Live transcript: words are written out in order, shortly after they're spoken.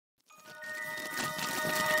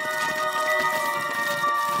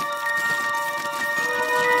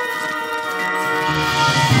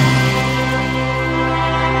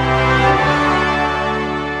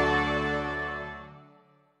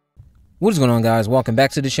What is going on, guys? Welcome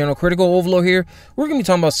back to the channel. Critical Overlord here. We're going to be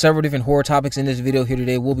talking about several different horror topics in this video here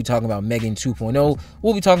today. We'll be talking about M3GAN 2.0.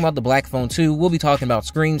 We'll be talking about the Black Phone 2. We'll be talking about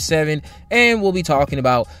Scream 7. And we'll be talking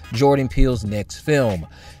about Jordan Peele's next film.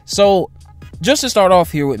 So, just to start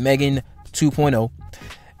off here with M3GAN 2.0.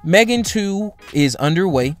 M3GAN 2 is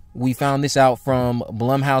underway. We found this out from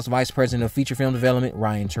Blumhouse Vice President of Feature Film Development,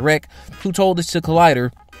 Ryan Turek, who told us to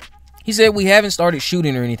Collider. He said, "We haven't started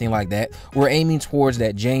shooting or anything like that. We're aiming towards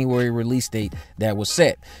that January release date that was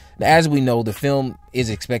set." Now, as we know, the film is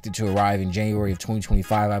expected to arrive in January of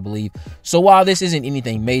 2025, I believe. So while this isn't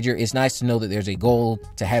anything major, it's nice to know that there's a goal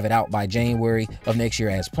to have it out by January of next year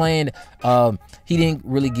as planned. He didn't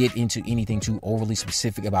really get into anything too overly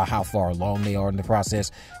specific about how far along they are in the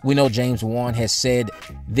process. We know James Wan has said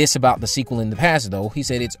this about the sequel in the past, though. He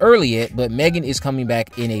said, "It's early yet, but M3GAN is coming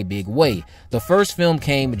back in a big way. The first film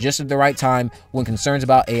came just at the right time when concerns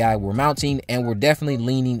about AI were mounting, and we're definitely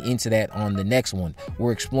leaning into that on the next one.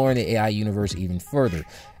 We're exploring the AI universe even further."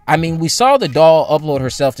 I mean, we saw the doll upload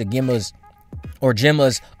herself to Gemma's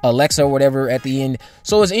Alexa or whatever at the end,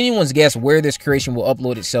 so it's anyone's guess where this creation will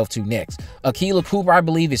upload itself to next. Akilah Cooper, I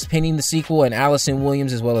believe, is penning the sequel, and Allison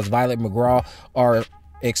Williams as well as Violet McGraw are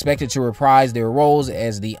expected to reprise their roles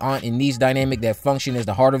as the aunt and niece dynamic that function as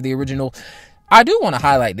the heart of the original. I do want to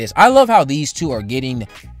highlight this. I love how these two are getting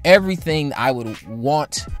everything I would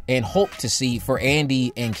want and hope to see for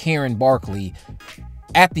Andy and Karen Barkley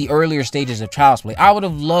at the earlier stages of Child's Play. I would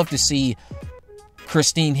have loved to see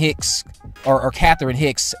Christine Hicks or Catherine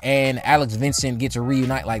Hicks and Alex Vincent get to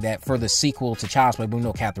reunite like that for the sequel to Child's Play. But we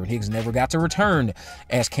know Catherine Hicks never got to return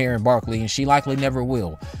as Karen Barkley, and she likely never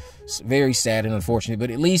will. It's very sad and unfortunate,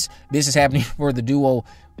 but at least this is happening for the duo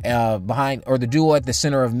the duo at the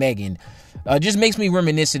center of M3GAN. Just makes me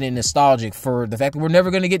reminiscent and nostalgic for the fact that we're never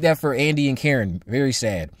going to get that for Andy and Karen. Very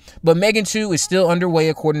sad. But M3GAN 2 is still underway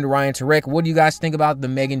according to Ryan Turek. What do you guys think about the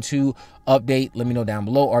M3GAN 2 update? Let me know down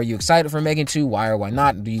below. Are you excited for M3GAN 2? Why or why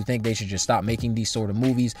not? Do you think they should just stop making these sort of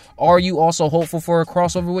movies? Are you also hopeful for a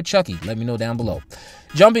crossover with Chucky? Let me know down below.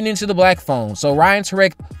 Jumping into the Black Phone. So Ryan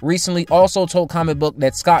Turek recently also told Comic Book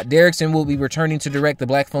that Scott Derrickson will be returning to direct the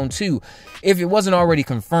Black Phone 2. If it wasn't already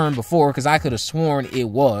confirmed before, because I could have sworn it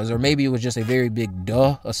was, or maybe it was just a very big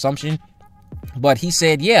duh assumption. But he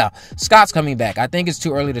said, yeah, Scott's coming back. I think it's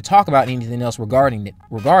too early to talk about anything else regarding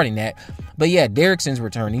that. But yeah, Derrickson's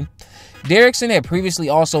returning. Derrickson had previously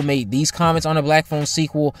also made these comments on a Black Phone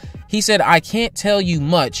sequel. He said, "I can't tell you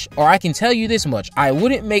much, or I can tell you this much. I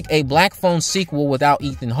wouldn't make a Black Phone sequel without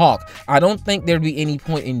Ethan Hawke. I don't think there'd be any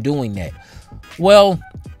point in doing that." Well,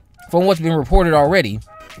 from what's been reported already,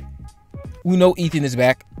 we know Ethan is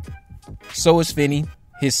back. So is Finney,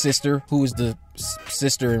 his sister, who is the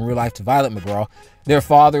sister in real life to Violet McGraw. Their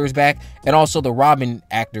father is back, and also the Robin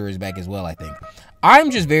actor is back as well, I think.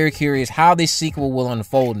 I'm just very curious how this sequel will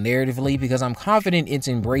unfold narratively, because I'm confident it's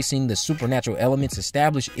embracing the supernatural elements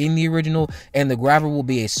established in the original, and the grabber will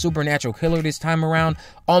be a supernatural killer this time around,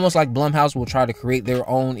 almost like Blumhouse will try to create their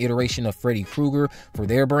own iteration of Freddy Krueger for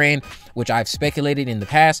their brand, which I've speculated in the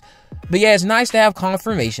past. But yeah, it's nice to have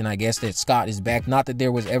confirmation, I guess, that Scott is back. Not that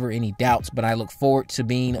there was ever any doubts, but I look forward to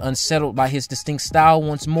being unsettled by his distinct style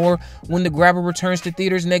once more when the grabber returns to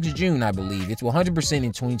theaters next June, I believe. It's 100%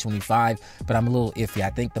 in 2025, but I'm a little iffy. I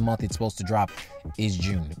think the month it's supposed to drop is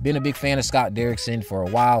June. Been a big fan of Scott Derrickson for a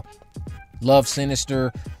while. Love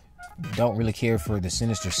Sinister. Don't really care for the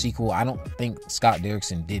Sinister sequel. I don't think Scott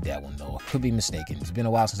Derrickson did that one, though. Could be mistaken. It's been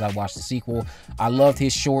a while since I watched the sequel. I loved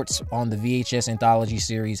his shorts on the VHS anthology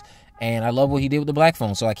series, and I love what he did with the Black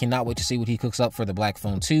Phone, so I cannot wait to see what he cooks up for the Black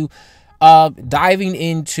Phone 2. Diving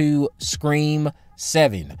into Scream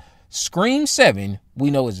 7. Scream 7, we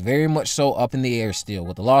know, is very much so up in the air still,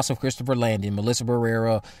 with the loss of Christopher Landon, Melissa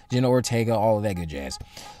Barrera, Jenna Ortega, all of that good jazz.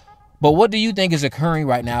 But what do you think is occurring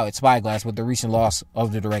right now at Spyglass with the recent loss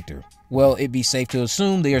of the director? Well, it'd be safe to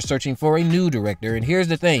assume they are searching for a new director, and here's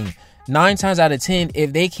the thing. 9 times out of 10,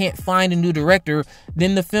 if they can't find a new director,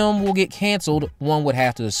 then the film will get canceled, one would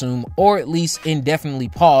have to assume, or at least indefinitely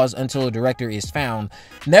paused until a director is found.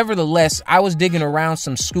 Nevertheless, I was digging around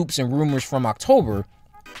some scoops and rumors from October,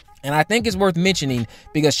 and I think it's worth mentioning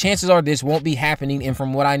because chances are this won't be happening, and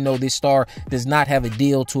from what I know, this star does not have a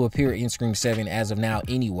deal to appear in Scream 7 as of now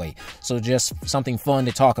anyway. So just something fun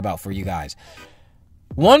to talk about for you guys.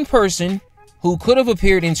 One person who could have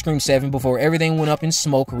appeared in Scream 7 before everything went up in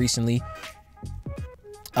smoke recently.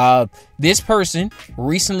 This person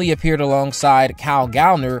recently appeared alongside Kyle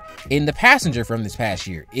Gallner in The Passenger from this past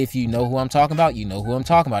year. If you know who I'm talking about, you know who I'm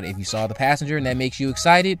talking about. If you saw The Passenger and that makes you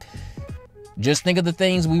excited, Just think of the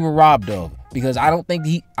things we were robbed of, because I don't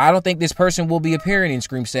think this person will be appearing in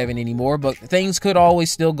Scream 7 anymore, but things could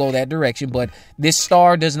always still go that direction. But this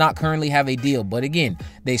star does not currently have a deal. But again,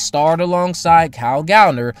 they starred alongside Kyle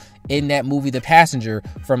Gallner in that movie The Passenger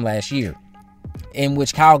from last year, in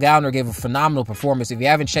which Kyle Gallner gave a phenomenal performance. If you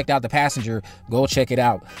haven't checked out The Passenger, go check it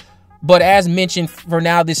out. But as mentioned, for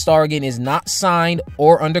now, this star again is not signed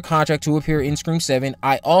or under contract to appear in Scream 7.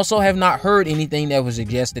 I also have not heard anything that would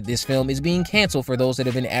suggest that this film is being canceled. For those that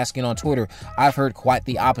have been asking on Twitter, I've heard quite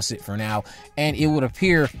the opposite for now. And it would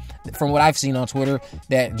appear, from what I've seen on Twitter,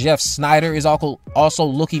 that Jeff Snyder is also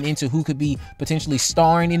looking into who could be potentially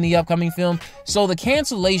starring in the upcoming film. So the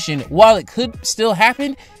cancellation, while it could still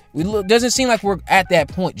happen, it doesn't seem like we're at that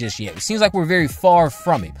point just yet. It seems like we're very far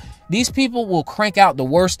from it. These people will crank out the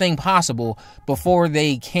worst thing possible before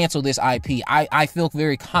they cancel this IP. I feel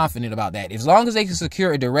very confident about that. As long as they can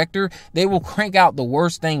secure a director, they will crank out the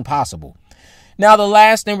worst thing possible. Now, the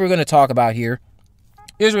last thing we're going to talk about here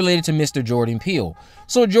is related to Mr. Jordan Peele.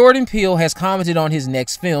 So Jordan Peele has commented on his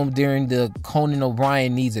next film during the Conan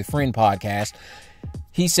O'Brien Needs a Friend podcast.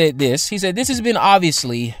 He said this. He said, "This has been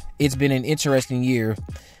it's been an interesting year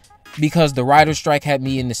because the writer's strike had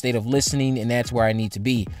me in the state of listening, and that's where I need to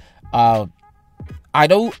be. I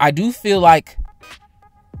do feel like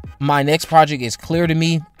my next project is clear to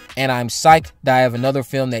me, and I'm psyched that I have another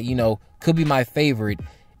film that, could be my favorite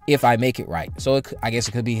if I make it right." So I guess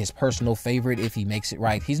it could be his personal favorite if he makes it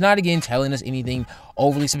right. He's not, again, telling us anything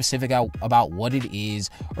overly specific about what it is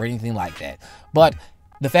or anything like that. But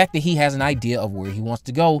the fact that he has an idea of where he wants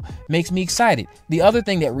to go makes me excited. The other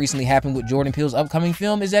thing that recently happened with Jordan Peele's upcoming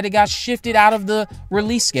film is that it got shifted out of the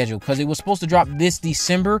release schedule, because it was supposed to drop this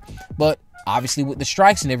December, but obviously with the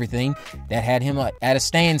strikes and everything, that had him at a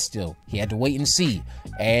standstill. He had to wait and see.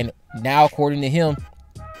 And now, according to him,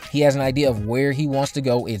 he has an idea of where he wants to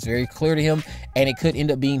go. It's very clear to him, and it could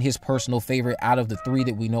end up being his personal favorite out of the three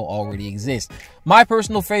that we know already exist. My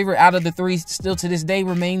personal favorite out of the three still to this day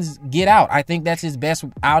remains Get Out. I think that's his best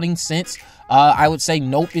outing since. I would say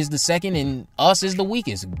Nope is the second, and Us is the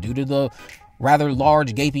weakest due to the rather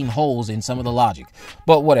large gaping holes in some of the logic.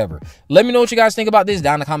 But whatever. Let me know what you guys think about this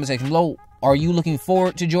down in the comment section below. Are you looking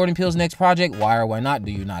forward to Jordan Peele's next project? Why or why not?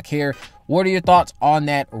 Do you not care? What are your thoughts on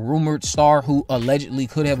that rumored star who allegedly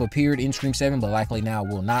could have appeared in Scream 7, but likely now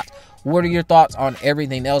will not? What are your thoughts on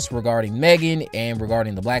everything else regarding M3GAN and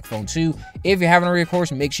regarding the Black Phone 2? If you haven't already, of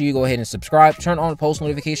course, make sure you go ahead and subscribe. Turn on post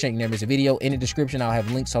notification. You never miss a video. In the description, I'll have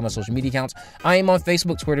links to all my social media accounts. I am on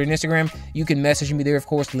Facebook, Twitter, and Instagram. You can message me there, of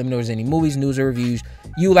course, to let me know if there's any movies, news, or reviews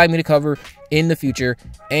you would like me to cover in the future.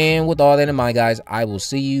 And with all that in mind, guys, I will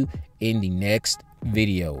see you in the next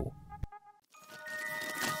video.